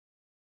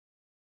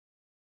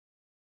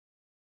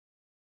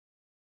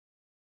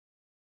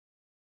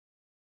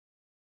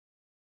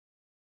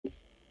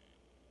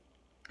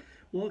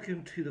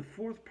Welcome to the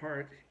fourth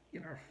part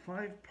in our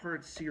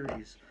five-part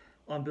series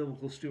on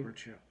biblical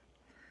stewardship.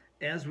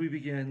 As we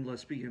begin,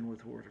 let's begin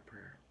with a word of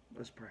prayer.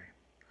 Let's pray.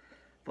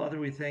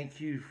 Father, we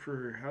thank you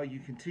for how you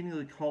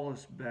continually call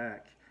us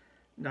back,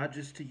 not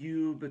just to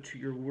you, but to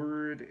your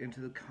word and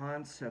to the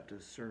concept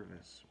of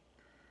service.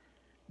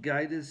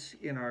 Guide us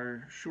in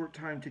our short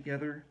time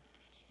together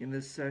in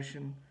this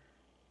session.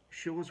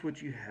 Show us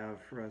what you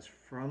have for us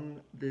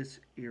from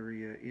this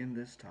area in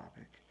this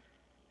topic,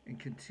 and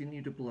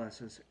continue to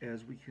bless us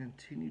as we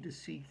continue to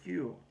seek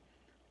you,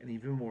 and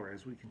even more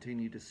as we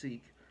continue to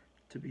seek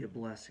to be a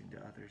blessing to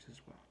others as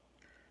well.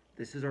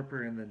 This is our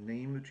prayer in the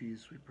name of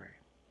Jesus we pray.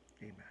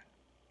 Amen.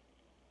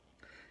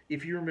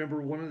 If you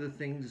remember, one of the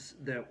things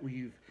that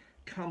we've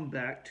come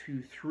back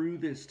to through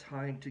this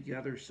time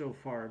together so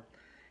far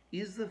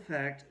is the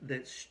fact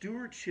that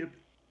stewardship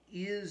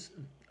is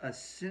a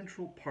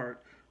central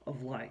part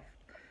of life.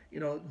 You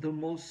know, the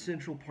most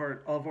central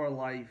part of our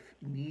life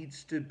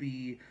needs to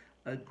be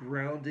a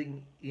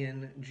grounding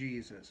in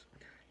Jesus.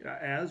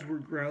 As we're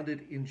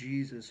grounded in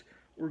Jesus,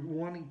 we're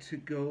wanting to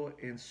go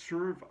and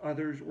serve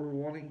others. We're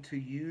wanting to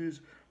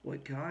use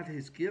what God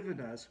has given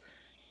us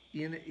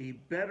in a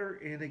better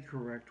and a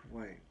correct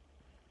way.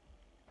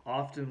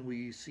 Often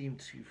we seem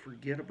to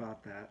forget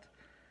about that.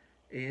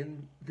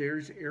 And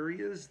there's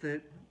areas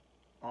that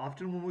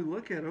often when we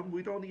look at them,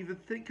 we don't even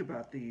think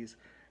about these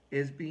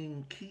as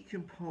being key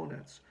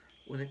components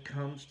when it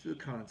comes to the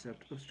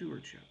concept of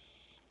stewardship.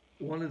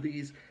 One of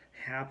these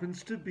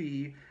happens to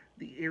be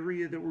the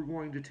area that we're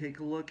going to take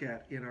a look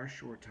at in our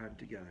short time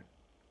together.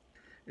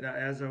 And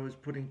as I was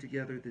putting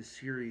together this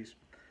series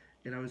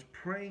and I was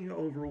praying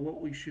over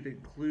what we should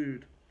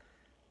include,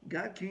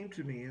 God came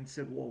to me and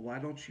said, well, why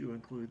don't you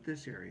include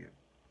this area?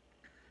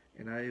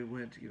 And I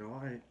went,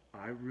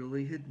 I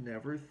really had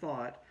never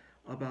thought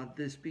about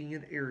this being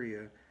an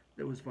area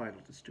that was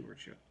vital to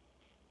stewardship.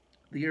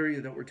 The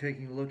area that we're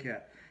taking a look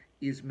at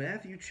is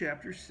Matthew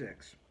chapter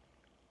 6,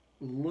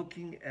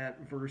 looking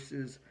at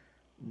verses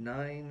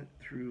 9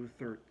 through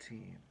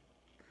 13.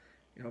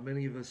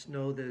 Many of us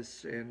know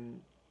this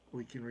and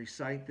we can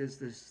recite this.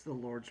 This is the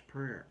Lord's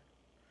Prayer.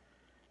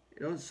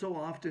 So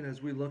often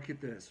as we look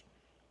at this,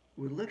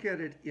 we look at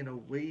it in a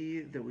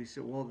way that we say,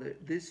 well,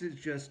 this is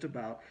just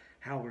about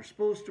how we're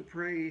supposed to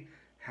pray,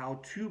 how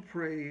to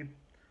pray,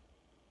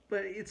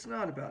 but it's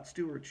not about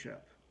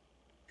stewardship.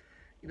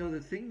 The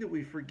thing that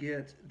we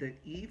forget, that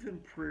even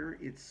prayer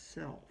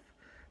itself,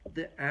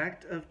 the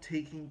act of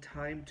taking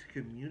time to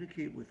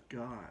communicate with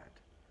God,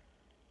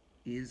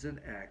 is an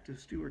act of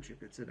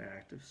stewardship. It's an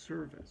act of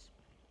service.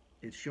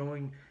 It's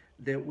showing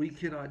that we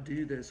cannot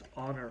do this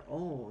on our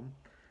own,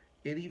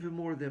 and even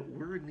more that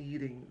we're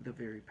needing the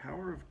very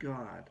power of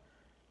God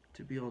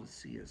to be able to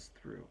see us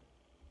through.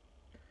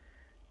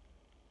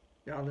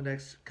 Now, in the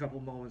next couple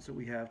moments that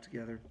we have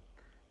together,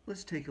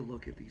 let's take a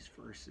look at these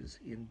verses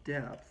in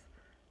depth,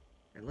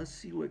 and let's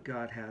see what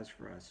God has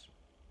for us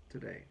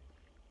today.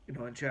 In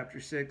chapter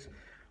 6,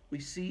 we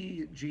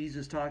see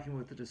Jesus talking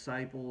with the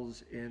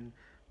disciples and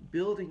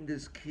building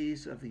this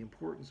case of the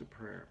importance of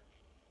prayer.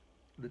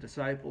 The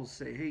disciples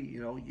say, hey,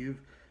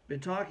 you've been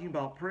talking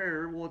about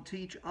prayer. Well,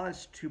 teach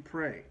us to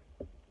pray.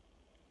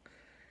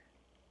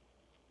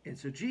 And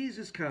so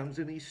Jesus comes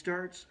and he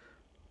starts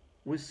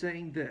with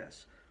saying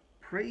this: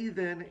 pray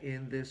then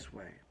in this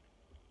way: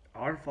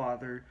 Our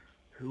Father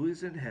who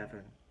is in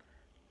heaven,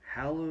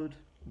 hallowed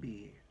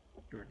be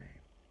your name.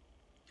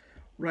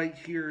 Right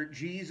here,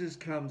 Jesus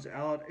comes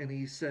out and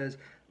he says,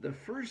 the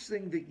first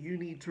thing that you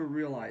need to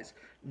realize,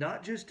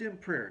 not just in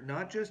prayer,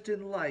 not just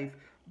in life,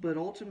 but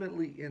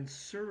ultimately in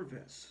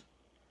service,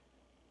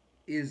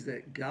 is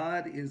that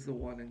God is the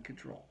one in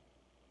control.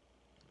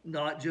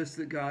 Not just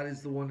that God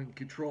is the one in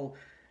control.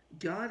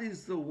 God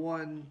is the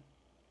one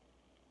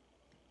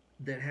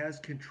that has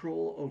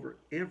control over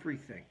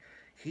everything.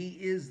 He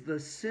is the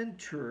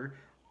center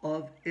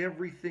of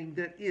everything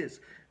that is.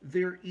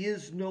 There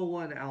is no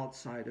one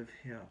outside of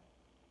him.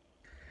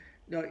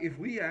 Now, if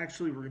we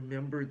actually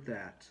remembered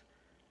that,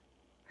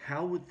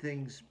 how would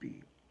things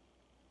be?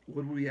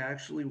 Would we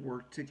actually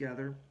work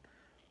together?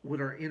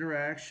 Would our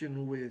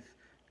interaction with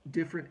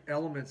different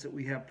elements that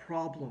we have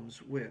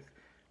problems with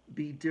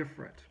be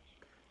different?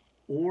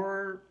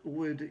 Or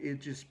would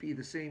it just be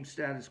the same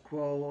status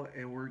quo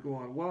and we're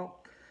going, well,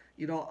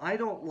 I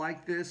don't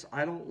like this,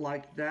 I don't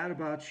like that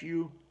about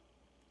you,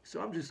 so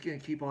I'm just going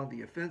to keep on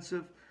the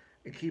offensive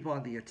and keep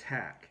on the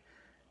attack.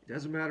 It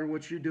doesn't matter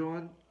what you're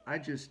doing, I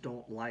just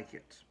don't like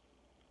it.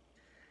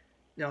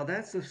 Now,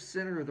 that's the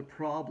center of the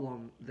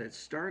problem that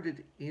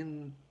started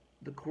in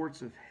the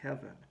courts of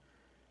heaven.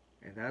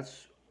 And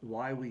that's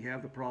why we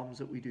have the problems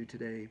that we do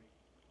today,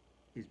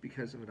 is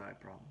because of an eye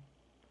problem.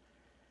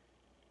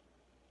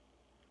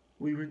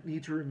 We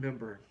need to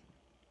remember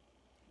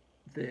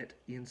that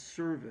in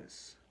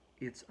service,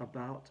 it's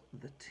about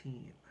the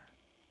team.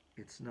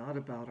 It's not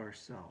about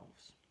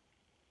ourselves.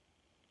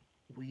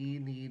 We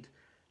need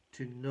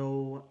to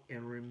know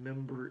and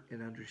remember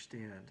and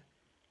understand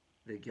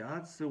that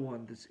God's the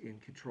one that's in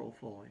control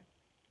fully.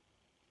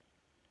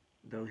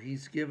 Though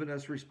he's given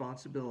us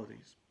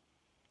responsibilities,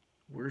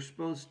 We're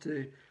supposed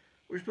to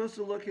we're supposed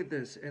to look at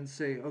this and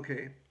say,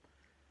 okay,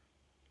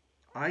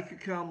 I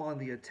could come on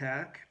the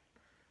attack.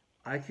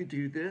 I could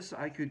do this,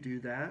 I could do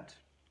that.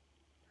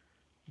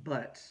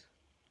 But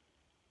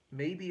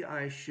maybe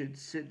I should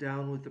sit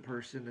down with the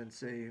person and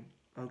say,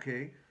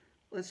 okay,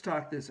 let's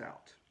talk this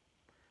out.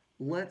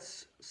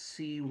 Let's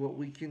see what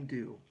we can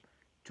do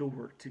to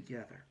work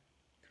together.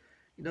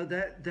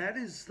 That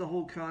is the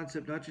whole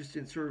concept, not just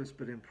in service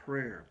but in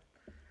prayer,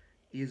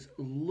 is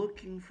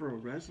looking for a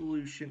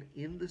resolution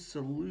in the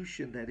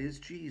solution that is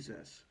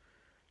Jesus,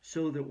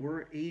 so that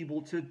we're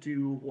able to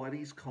do what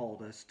he's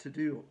called us to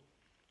do.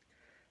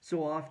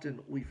 So often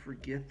we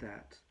forget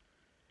that.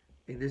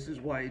 And this is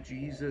why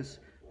Jesus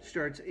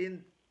starts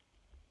in.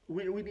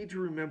 We need to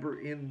remember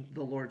in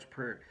the Lord's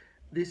Prayer,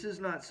 this is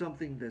not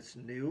something that's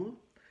new.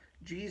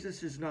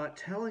 Jesus is not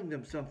telling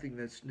them something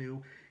that's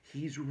new.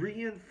 He's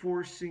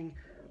reinforcing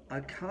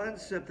a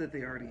concept that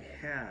they already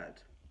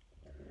had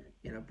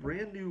in a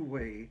brand new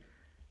way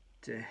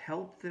to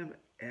help them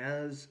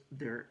as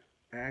they're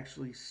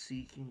actually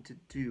seeking to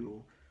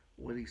do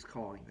what he's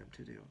calling them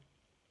to do.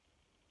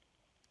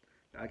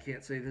 I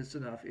can't say this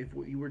enough. If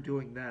we were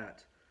doing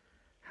that,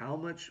 how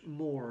much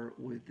more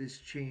would this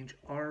change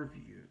our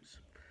views?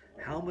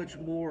 How much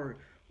more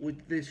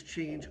would this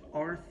change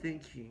our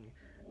thinking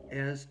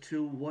as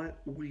to what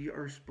we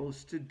are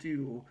supposed to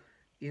do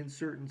in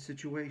certain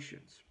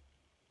situations?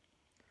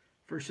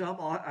 For some,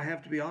 I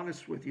have to be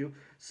honest with you,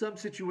 some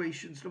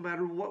situations, no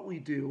matter what we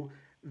do,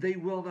 they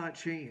will not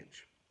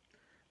change.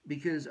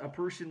 Because a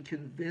person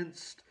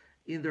convinced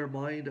in their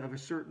mind of a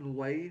certain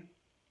way,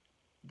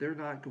 they're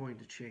not going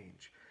to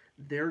change.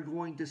 They're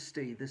going to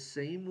stay the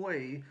same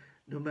way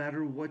no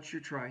matter what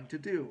you're trying to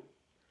do.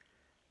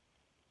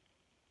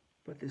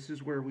 But this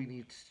is where we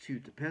need to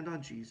depend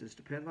on Jesus,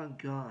 depend on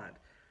God,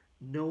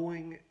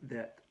 knowing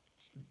that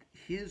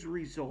his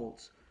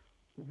results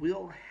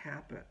will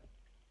happen.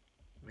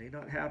 It may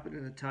not happen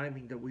in the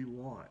timing that we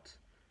want,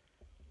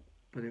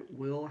 but it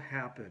will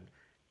happen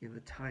in the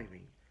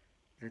timing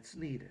that's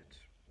needed.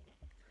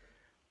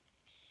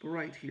 But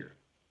right here,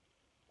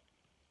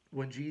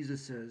 when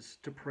Jesus says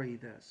to pray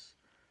this,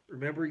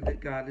 remembering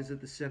that God is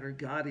at the center,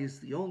 God is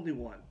the only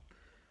one,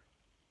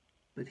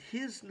 but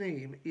his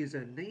name is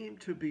a name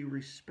to be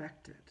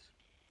respected.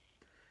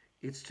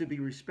 It's to be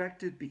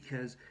respected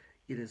because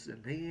it is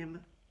a name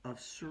of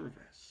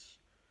service.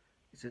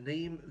 It's a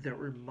name that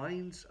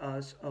reminds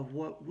us of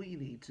what we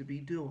need to be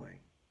doing.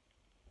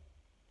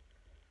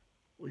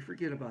 We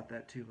forget about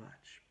that too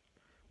much.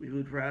 We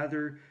would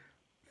rather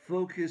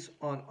focus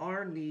on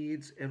our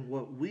needs and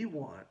what we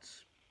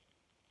want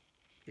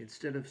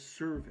instead of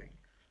serving,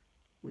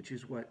 which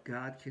is what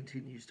God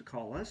continues to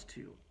call us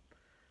to,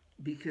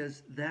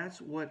 because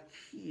that's what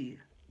he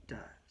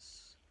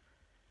does.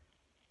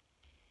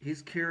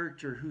 His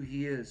character, who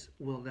he is,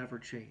 will never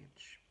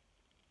change.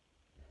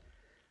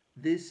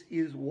 This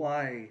is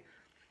why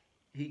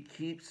he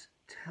keeps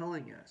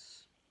telling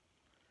us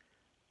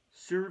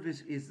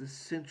service is the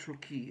central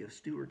key of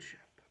stewardship.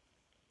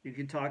 You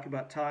can talk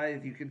about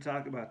tithe, you can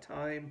talk about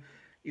time,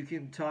 you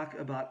can talk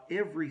about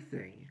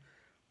everything,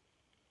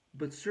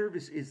 but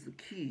service is the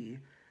key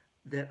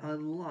that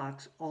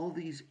unlocks all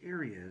these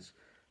areas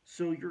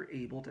so you're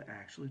able to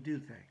actually do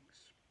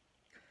things.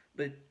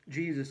 But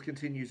Jesus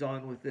continues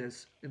on with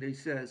this, and he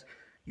says,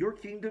 your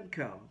kingdom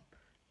come,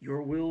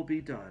 your will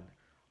be done,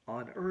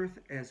 on earth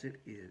as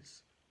it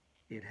is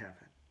in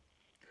heaven.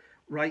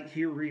 Right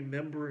here,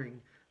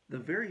 remembering the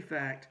very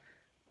fact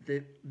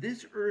that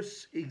this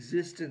earth's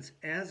existence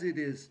as it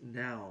is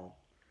now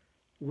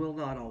will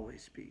not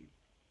always be.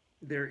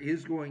 There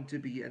is going to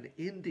be an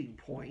ending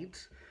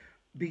point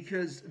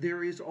because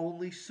there is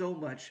only so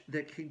much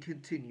that can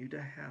continue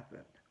to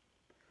happen.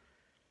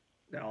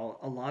 Now,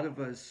 a lot of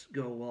us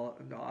go, well,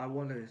 no, I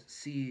want to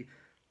see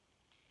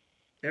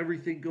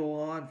everything go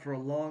on for a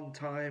long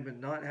time and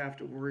not have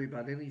to worry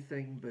about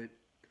anything, but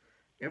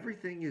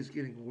everything is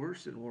getting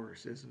worse and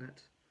worse, isn't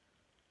it?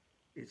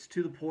 It's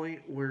to the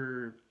point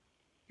where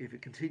if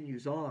it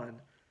continues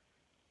on,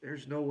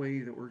 there's no way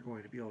that we're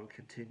going to be able to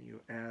continue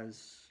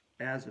as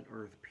an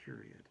earth,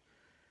 period.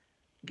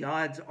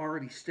 God's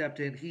already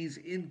stepped in. He's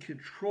in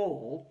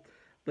control,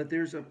 but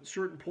there's a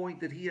certain point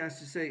that he has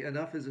to say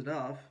enough is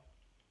enough,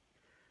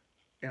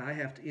 and I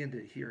have to end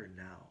it here and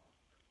now.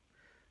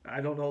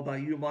 I don't know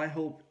about you. My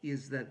hope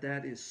is that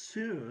that is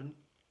soon,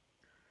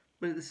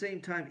 but at the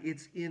same time,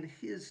 it's in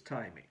his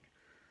timing.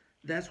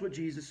 That's what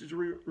Jesus is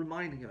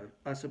reminding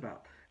us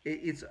about.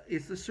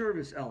 It's the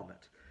service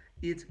element.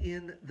 It's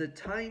in the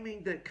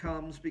timing that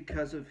comes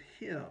because of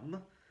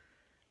him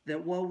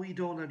that while we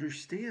don't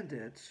understand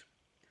it,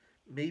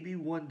 maybe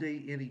one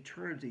day in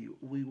eternity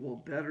we will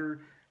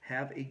better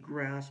have a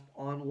grasp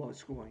on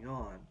what's going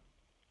on,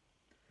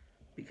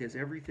 because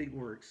everything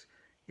works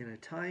in a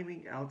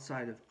timing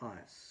outside of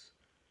us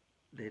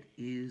that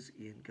is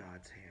in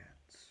God's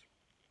hands.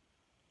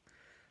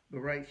 But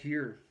right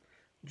here,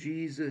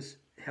 Jesus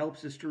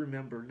helps us to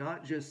remember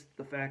not just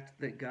the fact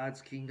that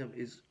God's kingdom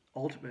is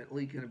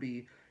ultimately going to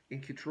be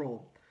in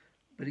control,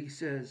 but he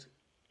says,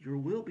 your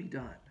will be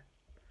done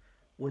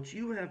what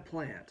you have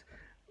planned,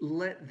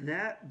 let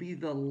that be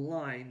the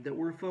line that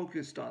we're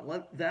focused on.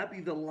 Let that be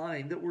the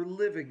line that we're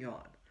living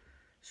on,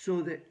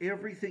 so that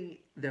everything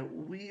that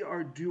we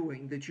are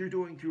doing, that you're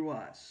doing through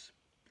us,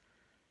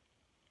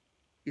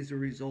 is a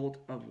result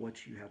of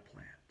what you have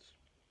planned.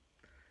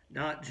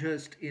 Not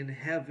just in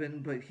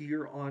heaven, but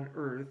here on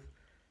earth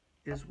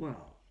as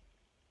well.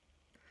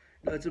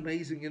 Now, it's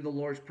amazing in the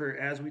Lord's Prayer,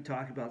 as we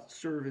talk about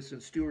service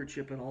and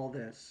stewardship and all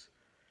this,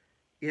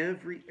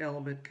 every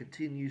element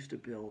continues to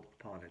build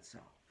upon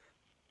itself.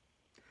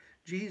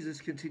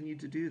 Jesus continued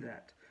to do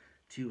that,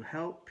 to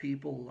help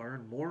people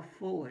learn more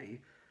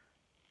fully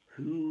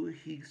who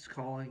he's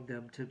calling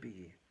them to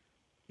be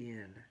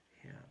in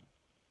him.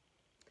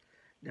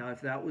 Now, if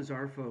that was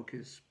our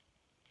focus,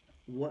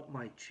 what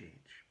might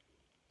change?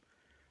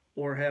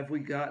 Or have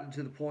we gotten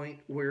to the point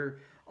where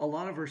a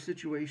lot of our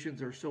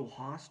situations are so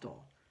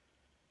hostile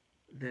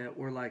that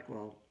we're like,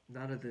 well,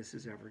 none of this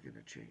is ever going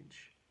to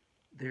change.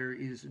 There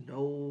is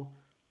no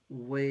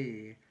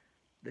way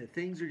that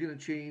things are going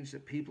to change,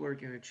 that people are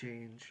going to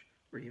change,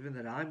 or even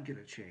that I'm going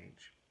to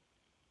change.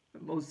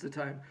 And most of the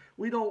time,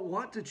 we don't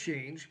want to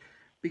change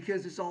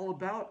because it's all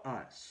about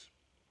us,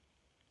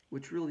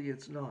 which really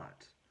it's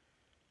not.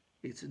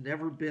 It's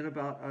never been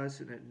about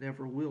us, and it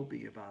never will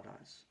be about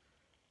us.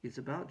 It's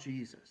about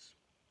Jesus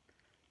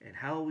and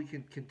how we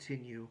can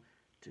continue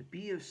to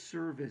be of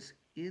service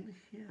in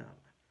him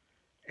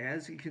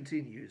as he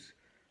continues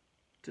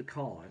to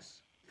call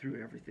us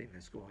through everything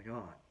that's going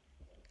on.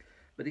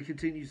 But he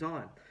continues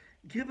on.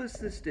 Give us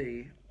this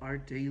day our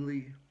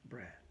daily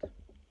bread.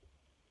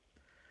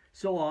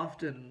 So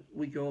often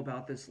we go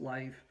about this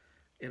life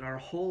and our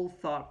whole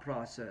thought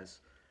process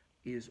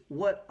is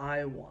what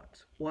I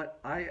want. What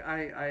I.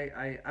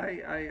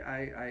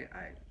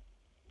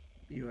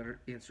 You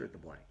insert the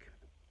blank.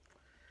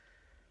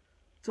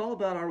 It's all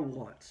about our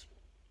wants.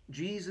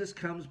 Jesus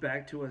comes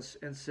back to us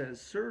and says,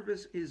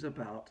 service is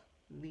about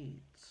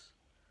needs.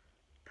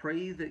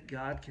 Pray that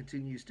God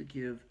continues to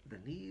give the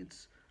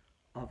needs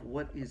of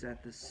what is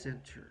at the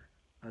center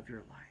of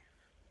your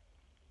life,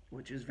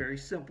 which is very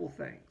simple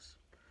things.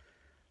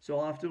 So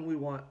often we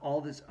want all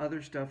this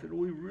other stuff and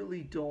we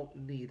really don't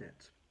need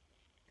it.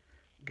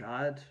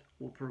 God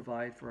will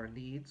provide for our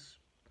needs.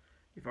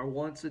 If our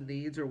wants and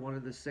needs are one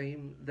of the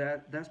same,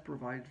 that's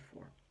provided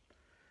for.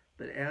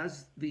 But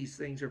as these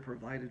things are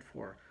provided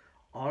for,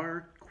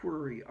 our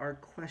query, our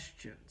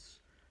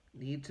questions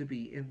need to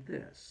be in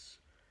this.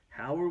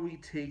 How are we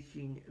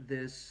taking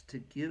this to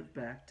give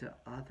back to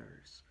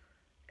others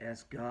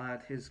as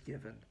God has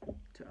given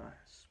to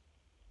us?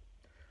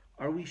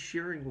 Are we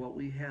sharing what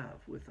we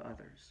have with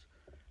others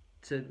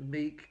to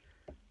make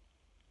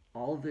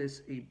all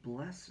this a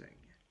blessing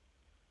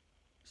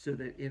so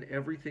that in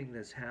everything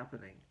that's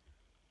happening,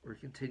 we're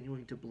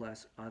continuing to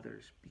bless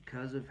others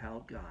because of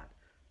how God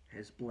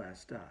has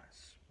blessed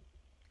us?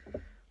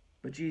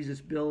 But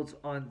Jesus builds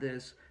on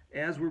this.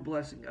 As we're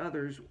blessing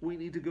others, we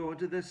need to go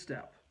into this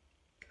step.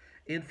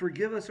 And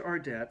forgive us our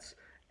debts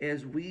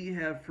as we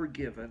have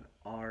forgiven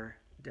our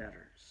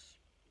debtors.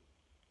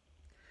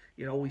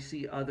 You know, we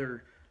see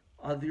other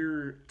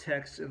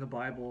texts in the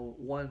Bible.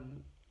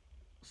 One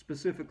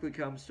specifically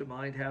comes to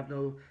mind: have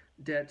no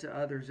debt to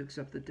others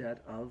except the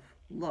debt of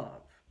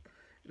love.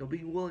 You know,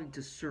 being willing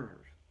to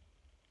serve.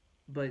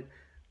 But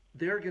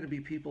there are going to be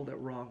people that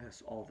wrong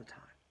us all the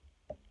time.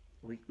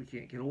 We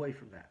can't get away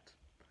from that.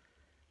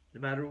 No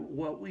matter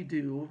what we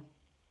do,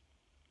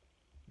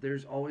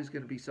 there's always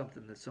going to be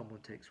something that someone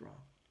takes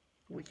wrong.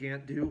 We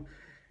can't do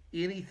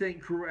anything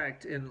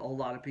correct in a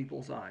lot of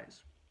people's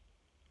eyes.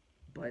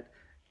 But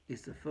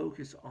it's the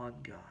focus on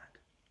God.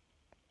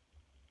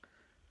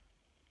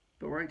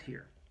 But right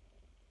here,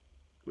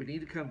 we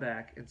need to come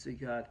back and say,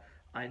 God,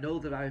 I know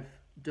that I've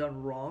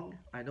done wrong.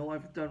 I know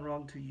I've done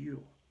wrong to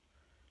you.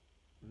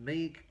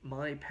 Make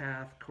my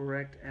path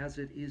correct as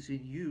it is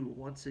in you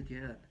once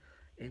again,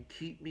 and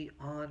keep me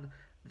on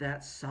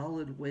that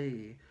solid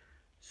way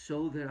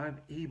so that I'm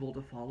able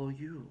to follow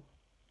you.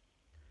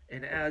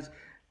 And as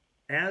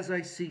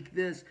I seek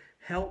this,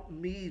 help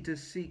me to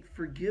seek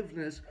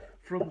forgiveness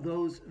from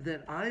those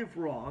that I've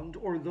wronged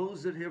or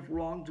those that have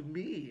wronged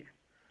me.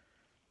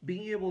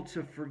 Being able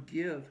to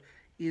forgive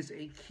is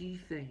a key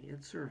thing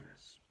in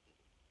service,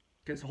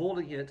 because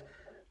holding it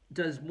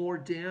does more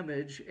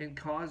damage and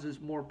causes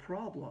more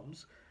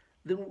problems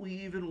than we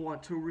even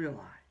want to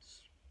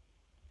realize.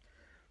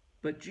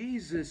 But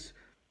Jesus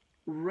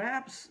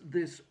wraps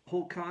this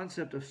whole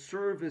concept of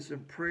service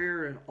and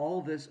prayer and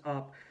all this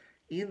up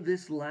in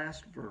this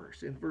last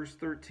verse, in verse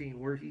 13,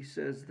 where he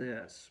says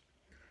this,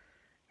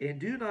 "And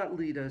do not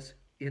lead us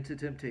into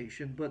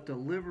temptation, but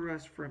deliver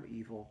us from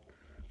evil.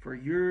 For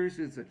yours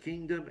is the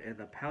kingdom and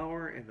the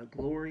power and the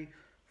glory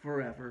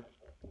forever.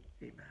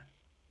 Amen."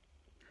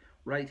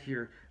 Right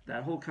here,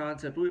 that whole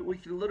concept, we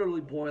can literally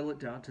boil it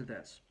down to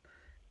this: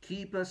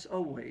 keep us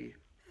away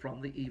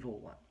from the evil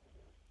one.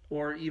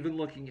 Or even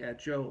looking at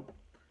Job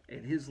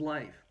and his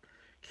life,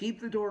 keep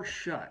the door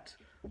shut,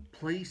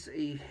 place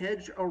a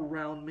hedge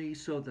around me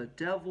so the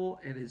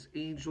devil and his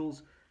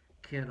angels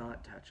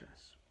cannot touch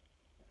us.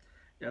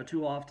 Now,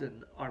 too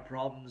often our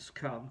problems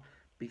come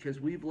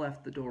because we've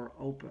left the door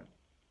open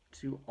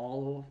to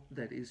all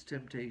that is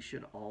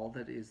temptation, all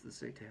that is the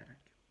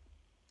satanic.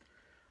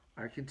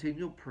 Our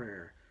continual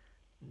prayer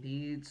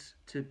needs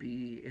to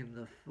be in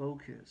the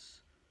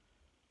focus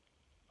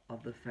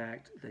of the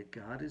fact that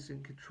God is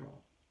in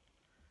control,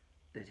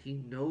 that He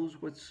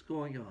knows what's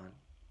going on,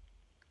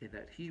 and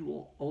that He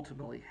will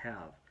ultimately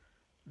have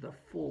the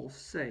full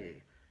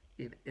say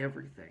in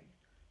everything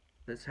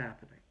that's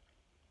happening.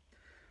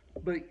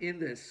 But in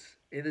this,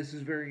 and this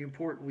is very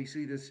important, we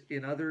see this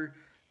in other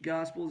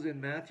Gospels, in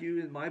Matthew,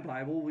 in my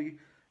Bible, we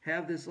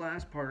have this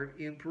last part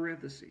in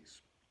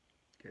parentheses,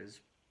 because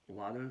a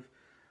lot of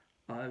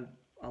uh,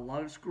 a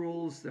lot of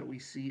scrolls that we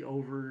see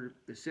over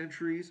the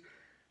centuries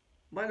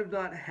might have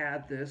not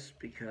had this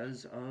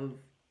because of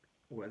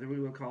whether we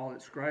would call it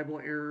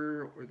scribal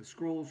error or the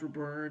scrolls were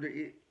burned.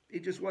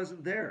 It just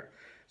wasn't there.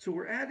 So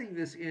we're adding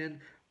this in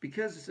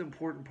because it's an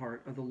important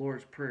part of the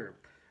Lord's Prayer,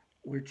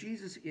 where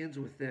Jesus ends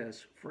with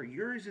this: "For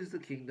yours is the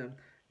kingdom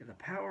and the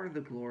power and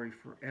the glory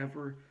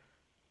forever.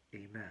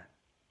 Amen."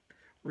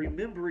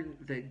 Remembering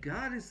that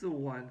God is the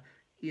one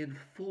in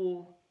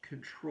full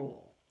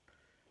control.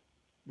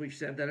 We've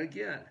said that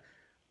again.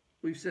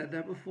 We've said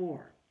that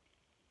before.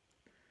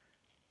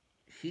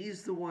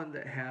 He's the one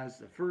that has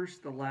the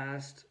first, the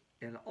last,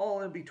 and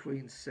all in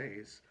between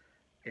says,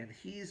 and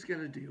He's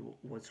going to do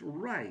what's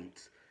right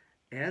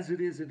as it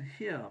is in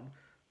Him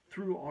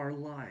through our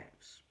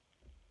lives.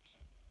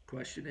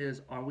 Question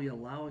is, are we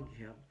allowing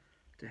Him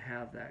to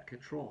have that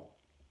control?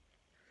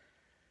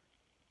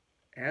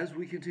 As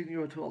we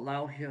continue to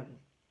allow Him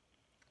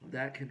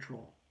that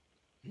control,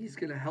 He's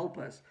going to help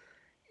us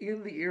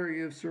in the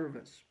area of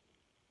service.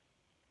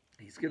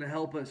 He's going to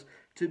help us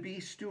to be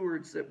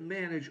stewards that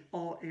manage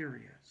all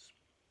areas.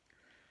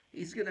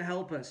 He's going to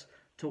help us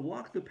to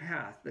walk the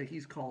path that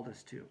He's called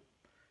us to,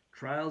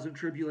 trials and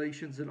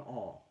tribulations and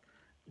all,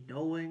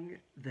 knowing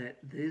that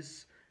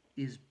this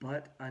is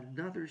but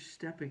another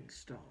stepping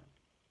stone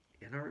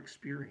in our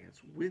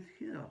experience with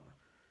Him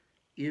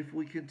if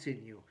we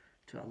continue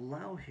to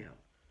allow Him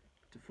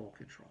to full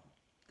control,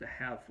 to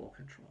have full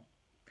control.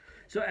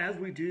 So as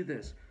we do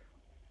this,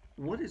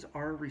 what is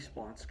our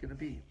response going to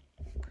be?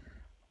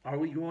 Are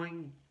we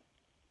going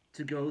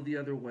to go the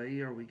other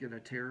way? Are we going to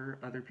tear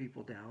other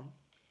people down?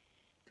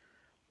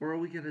 Or are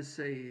we going to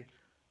say,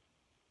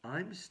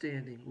 I'm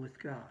standing with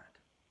God.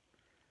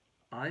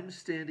 I'm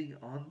standing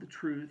on the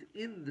truth,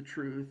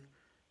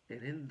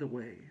 and in the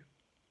way.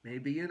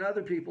 Maybe in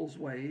other people's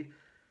way,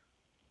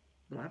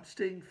 but I'm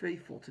staying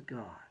faithful to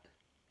God,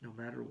 no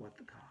matter what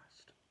the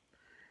cost.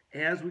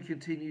 As we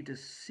continue to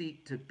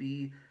seek to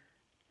be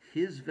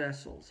His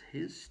vessels,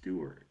 His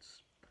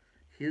stewards,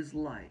 His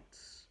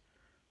lights,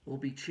 will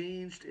be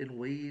changed in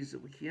ways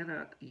that we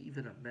cannot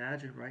even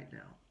imagine right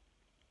now.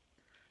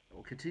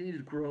 We'll continue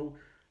to grow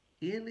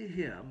in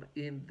Him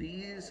in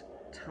these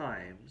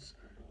times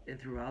and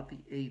throughout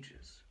the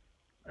ages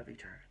of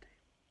eternity.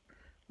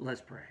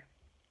 Let's pray.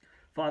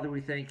 Father,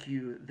 we thank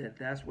You that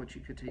that's what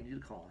You continue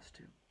to call us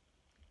to.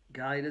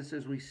 Guide us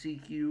as we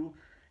seek You,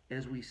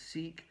 as we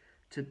seek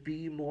to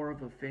be more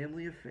of a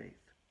family of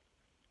faith,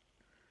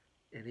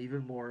 and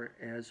even more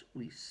as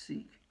we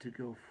seek to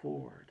go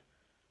forward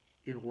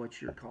in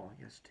what You're calling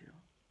us to.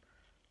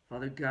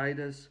 Father, guide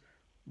us,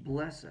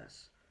 bless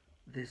us.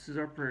 This is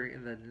our prayer.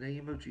 In the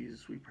name of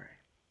Jesus we pray.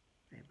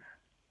 Amen.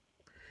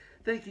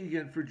 Thank you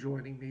again for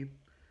joining me.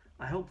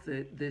 I hope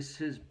that this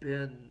has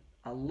been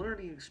a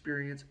learning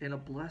experience and a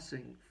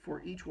blessing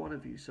for each one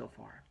of you so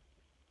far.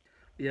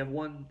 We have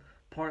one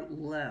part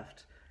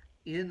left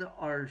in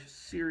our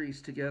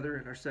series together,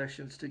 in our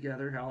sessions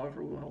together,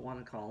 however we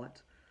want to call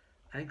it.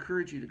 I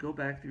encourage you to go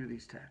back through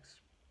these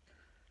texts.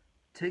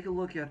 Take a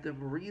look at them,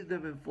 read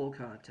them in full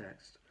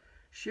context.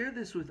 Share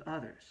this with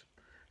others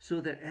so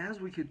that as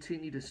we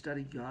continue to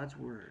study God's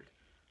Word,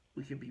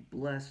 we can be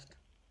blessed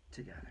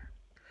together.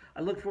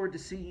 I look forward to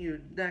seeing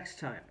you next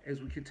time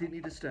as we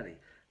continue to study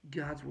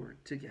God's Word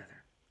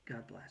together.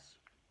 God bless.